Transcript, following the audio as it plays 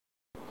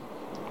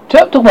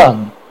Chapter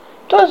 1.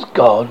 Does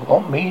God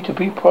want me to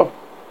be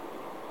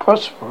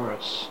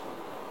prosperous?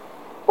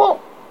 Well,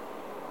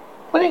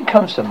 when it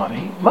comes to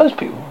money, most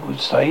people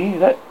would say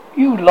that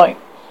you like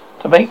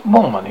to make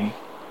more money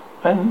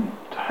and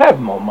have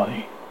more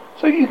money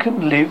so you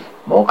can live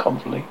more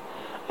comfortably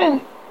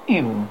and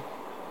even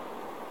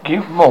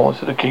give more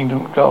to the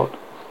kingdom of God.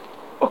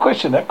 A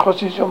question that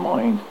crosses your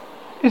mind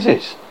is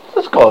this: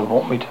 does God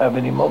want me to have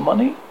any more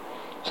money?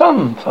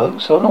 Some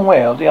folks are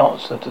unaware of the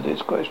answer to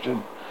this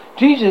question.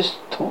 Jesus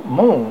taught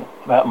more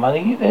about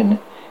money than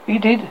he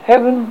did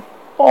heaven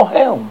or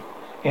hell.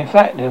 In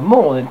fact, there are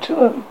more than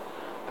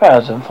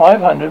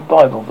 2,500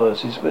 Bible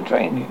verses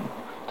pertaining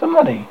to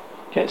money.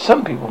 Yet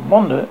some people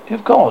wonder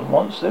if God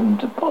wants them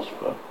to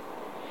prosper.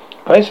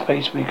 The best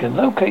place we can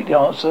locate the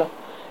answer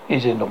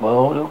is in the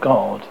Word of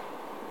God.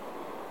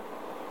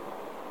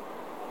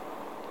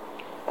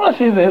 Most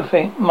people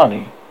think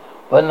money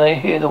when they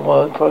hear the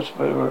word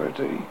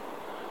prosperity.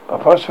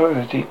 But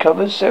prosperity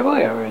covers several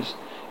areas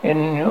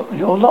in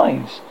your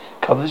lives.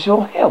 It covers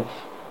your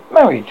health,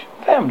 marriage,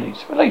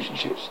 families,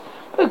 relationships,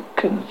 but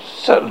can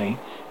certainly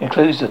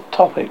includes the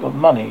topic of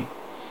money.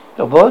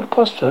 The word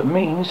prosper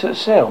means to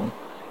excel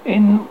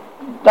in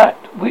that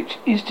which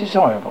is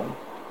desirable.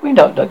 We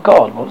note that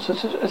God wants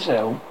us to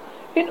excel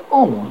in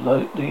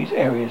all these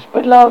areas.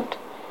 Beloved,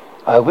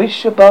 I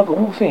wish above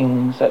all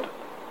things that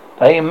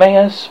they may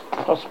us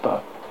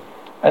prosper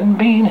and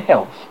be in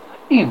health,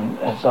 even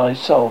as thy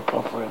soul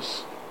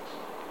prospereth.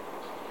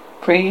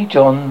 3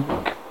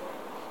 John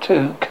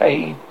 2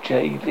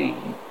 KJV.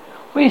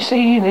 We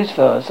see in this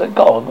verse that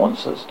God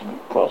wants us to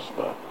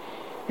prosper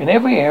in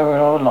every area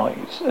of our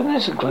lives, and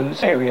this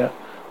includes the area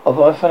of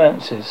our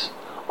finances.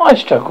 I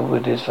struggled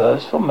with this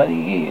verse for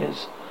many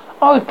years.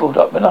 I was brought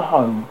up in a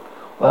home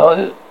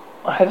where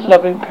I had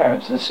loving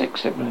parents and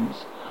 6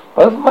 siblings.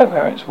 Both of my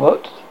parents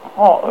worked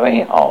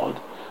very hard.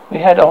 We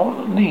had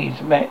our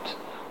needs met.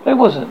 There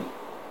wasn't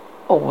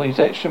always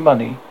extra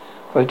money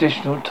for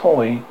additional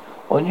toy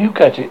or new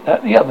gadget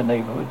that the other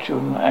neighborhood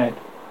children had.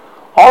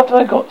 After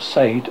I got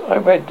saved, I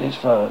read this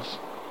verse,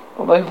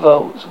 but my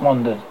folks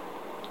wondered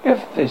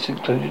if this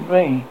included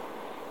me.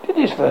 Did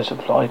this verse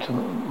apply to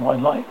my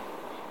life?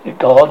 Did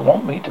God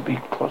want me to be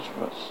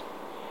prosperous?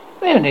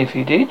 Even if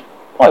he did,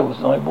 why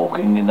wasn't I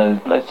walking in those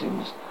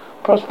blessings,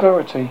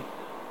 prosperity?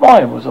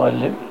 Why was I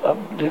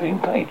living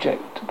paycheck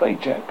to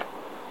paycheck?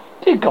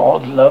 Did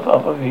God love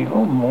other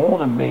people more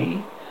than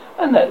me?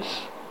 And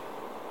that's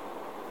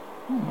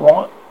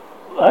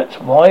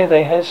why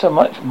they had so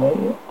much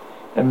more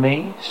than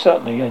me?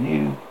 Certainly I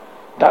knew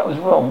that was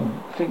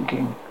wrong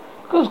thinking.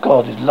 Because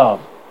God is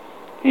love,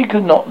 he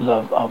could not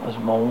love others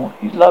more.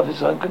 His love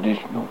is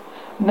unconditional,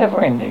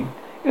 never ending.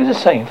 It was the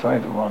same for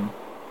everyone.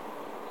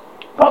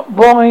 But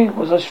why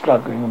was I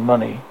struggling with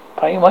money?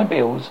 Paying my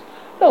bills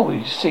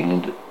always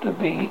seemed to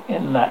be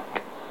in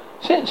lack.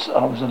 Since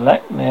I was in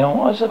lack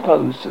now, I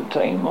suppose to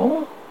obtain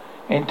more.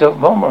 In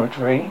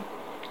Deuteronomy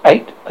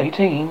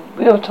 8:18,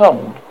 we are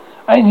told,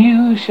 and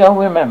you shall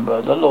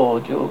remember the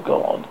Lord your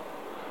God,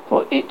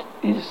 for it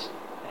is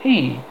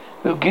he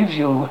who gives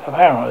you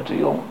power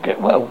to get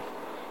wealth,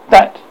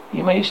 that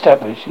he may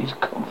establish his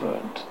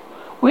covenant,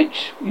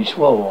 which he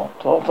swore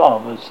to our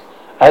fathers,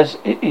 as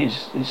it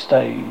is this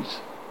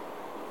days.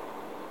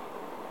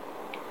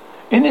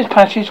 In this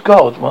passage,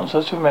 God wants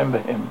us to remember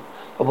him.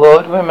 The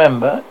word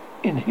remember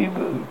in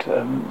Hebrew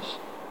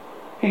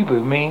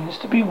means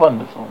to be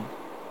wonderful,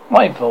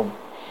 mindful,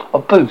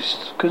 or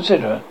boast,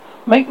 consider,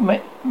 make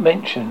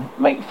mention,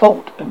 make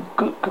fault, and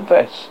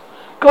confess.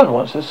 God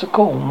wants us to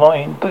call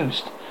mind,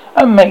 boast,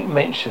 and make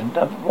mention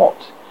of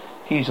what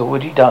he's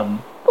already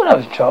done. When I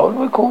was a child,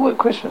 we call it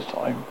Christmas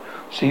time,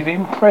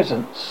 receiving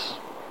presents.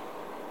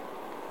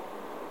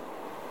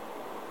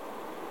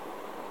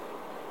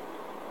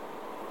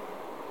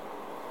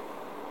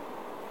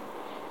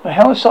 And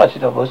how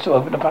excited I was to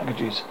open the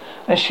packages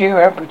and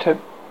sheer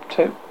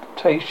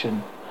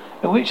appreciation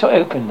in which I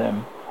opened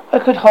them. I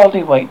could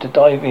hardly wait to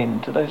dive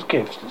into those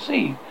gifts to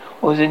see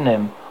what was in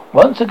them.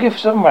 Once the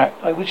gifts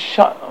unwrapped, I was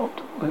shut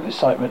up with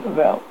excitement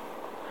about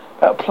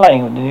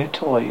playing with the new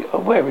toy,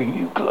 of wearing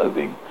new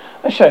clothing,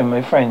 and showing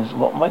my friends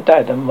what my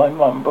dad and my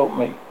mum brought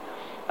me.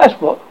 That's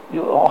what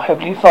our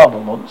Heavenly Father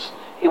wants.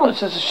 He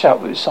wants us to shout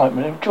with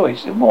excitement and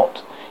rejoice in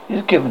what he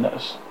has given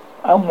us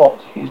and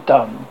what he's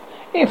done.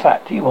 In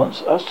fact, he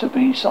wants us to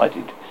be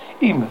excited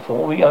even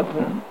before we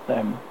open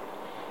them.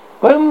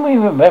 When we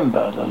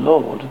remember the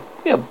Lord,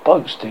 we are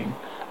boasting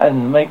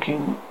and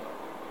making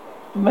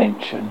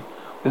mention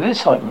with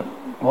excitement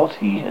what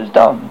he has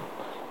done.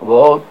 The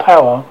word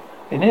power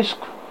in this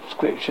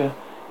scripture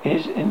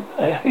is in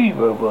a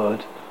Hebrew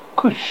word,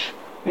 kush,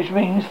 which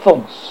means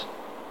force,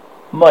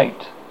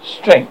 might,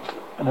 strength,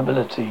 and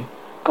ability.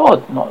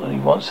 God not only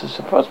wants us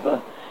to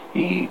prosper,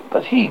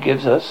 but he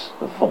gives us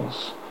the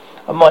force,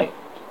 a might,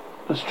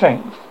 the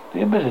strength,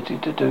 the ability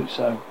to do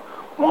so.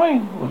 Why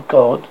would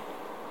God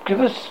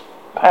give us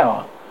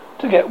power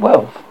to get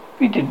wealth if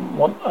he didn't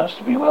want us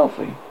to be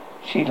wealthy?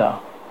 Sheila.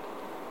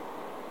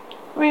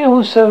 We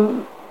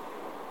also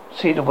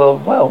see the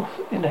word wealth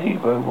in the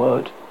Hebrew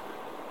word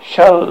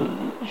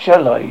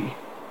Shalai.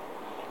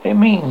 It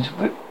means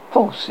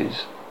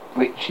forces,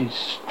 riches,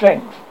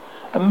 strength,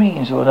 and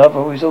means or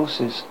other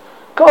resources.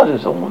 God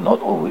has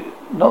not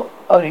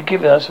only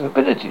given us the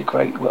ability to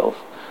create wealth,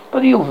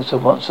 but He also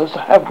wants us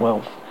to have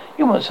wealth.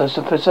 He wants us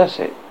to possess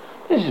it.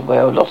 This is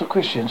where a lot of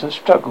Christians have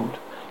struggled.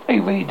 They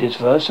read this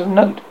verse and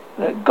note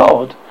that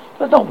God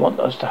does not want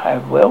us to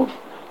have wealth,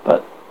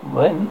 but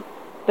then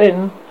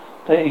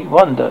they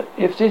wonder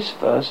if this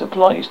verse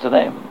applies to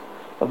them.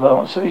 The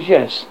answer is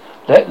yes.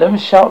 Let them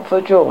shout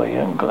for joy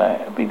and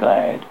be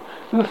glad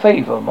through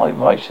favour of my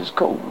righteous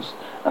cause,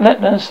 and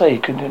let them say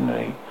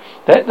continually,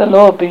 let the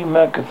Lord be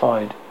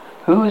magnified,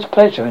 who has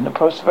pleasure in the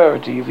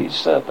prosperity of his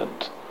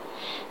servant.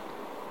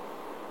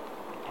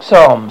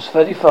 Psalms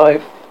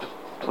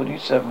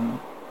 35:27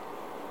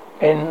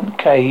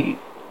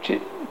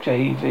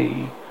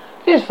 NKJV.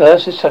 This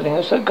verse is telling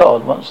us that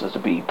God wants us to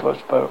be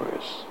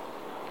prosperous.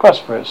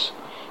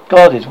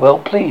 God is well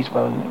pleased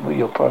when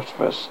we are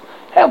prosperous.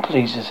 How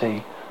pleased is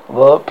He? The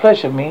word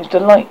pleasure means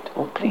delight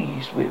or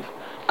pleased with.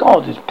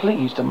 God is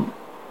pleased and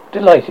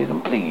delighted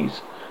and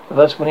pleased with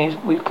us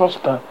when we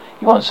prosper.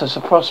 He wants us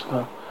to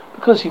prosper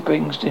because He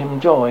brings to Him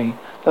joy.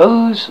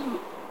 Those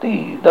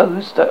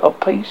that are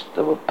pleased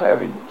are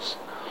parents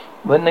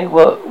when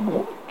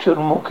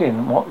children walk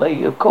in what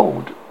they are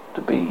called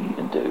to be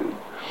and do.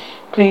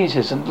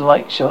 Pleases and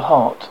delights your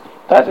heart.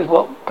 That is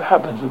what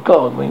happens with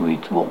God when we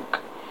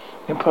walk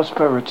in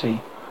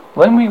prosperity.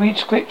 When we read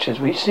scriptures,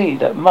 we see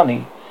that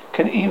money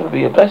can either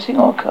be a blessing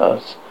or a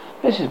curse.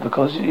 This is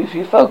because if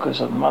you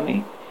focus on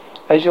money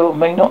as your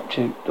main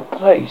object, the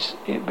place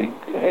it be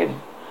head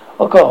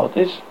of God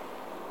is,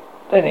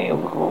 then it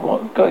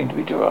will going to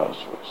be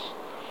disastrous.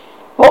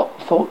 What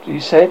thought you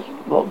said?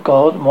 What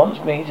God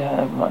wants me to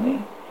have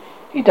money?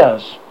 He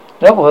does.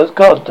 In other words,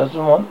 God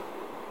doesn't want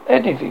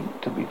anything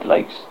to be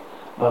placed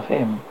above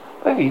Him.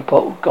 But if you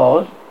put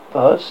God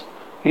first,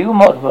 He will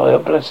multiply your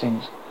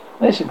blessings.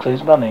 This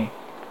includes money.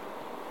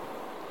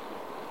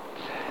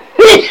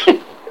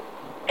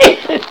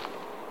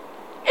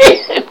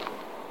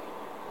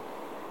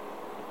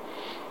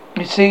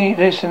 You see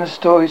this in the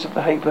stories of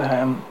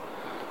Abraham,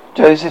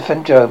 Joseph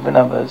and Job and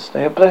others.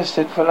 They are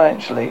blessed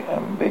financially,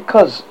 and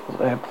because of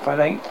their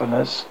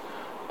faithfulness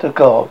to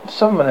God,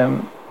 some of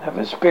them have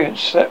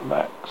experienced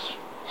setbacks.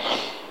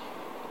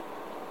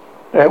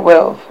 Their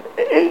wealth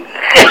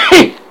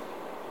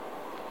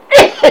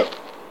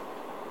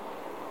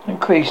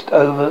increased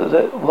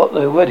over what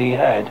they already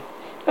had.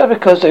 That's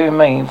because they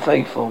remained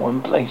faithful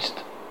and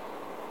placed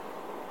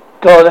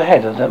God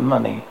ahead of their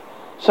money.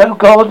 So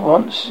God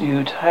wants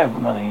you to have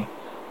money,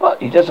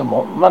 but He doesn't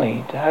want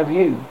money to have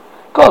you.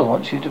 God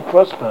wants you to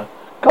prosper.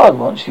 God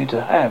wants you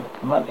to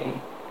have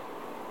money.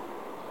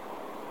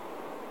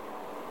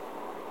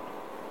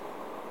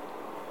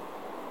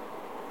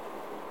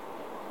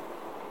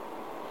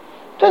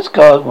 Does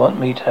God want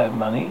me to have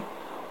money?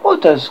 Why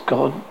does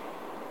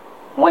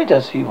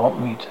He want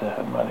me to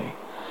have money?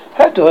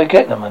 How do I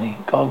get the money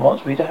God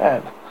wants me to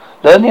have?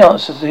 Learn the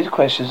answers to these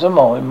questions and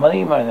more in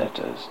Money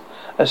Matters,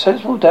 a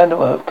sensible,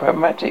 down-to-earth,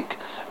 pragmatic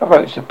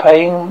approach to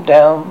paying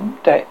down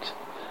debt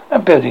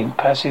and building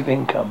passive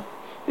income.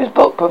 This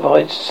book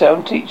provides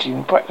sound teaching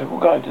and practical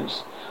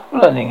guidance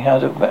on learning how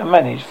to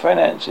manage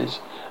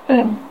finances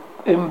and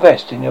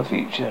invest in your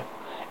future.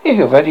 If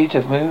you're ready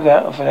to move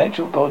out of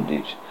financial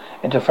bondage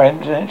into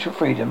financial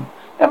freedom,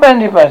 then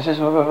Money Matters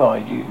will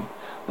provide you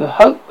with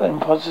hope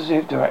and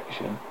positive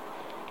direction,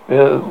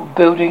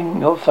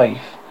 building your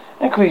faith,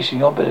 increasing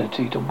your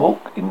ability to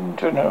walk in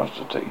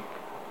generosity.